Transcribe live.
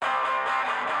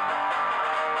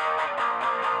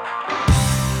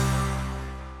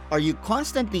Are you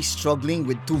constantly struggling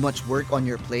with too much work on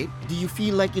your plate? Do you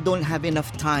feel like you don't have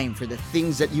enough time for the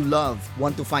things that you love?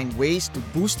 Want to find ways to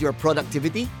boost your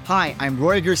productivity? Hi, I'm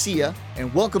Roy Garcia,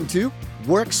 and welcome to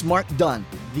Work Smart Done,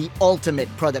 the ultimate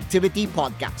productivity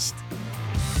podcast.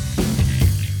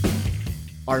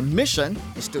 Our mission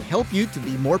is to help you to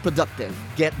be more productive,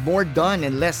 get more done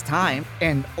in less time,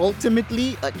 and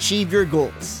ultimately achieve your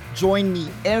goals. Join me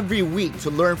every week to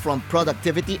learn from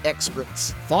productivity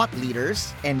experts, thought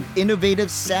leaders, and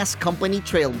innovative SaaS company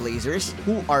trailblazers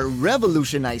who are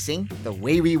revolutionizing the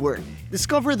way we work.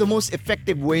 Discover the most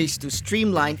effective ways to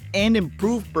streamline and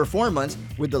improve performance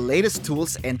with the latest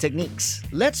tools and techniques.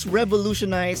 Let's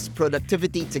revolutionize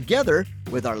productivity together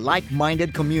with our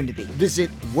like-minded community.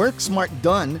 Visit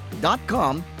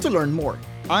WorkSmartDone.com to learn more.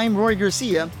 I'm Roy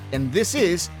Garcia, and this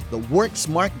is the Work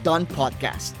Smart Done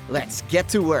podcast. Let's get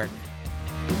to work.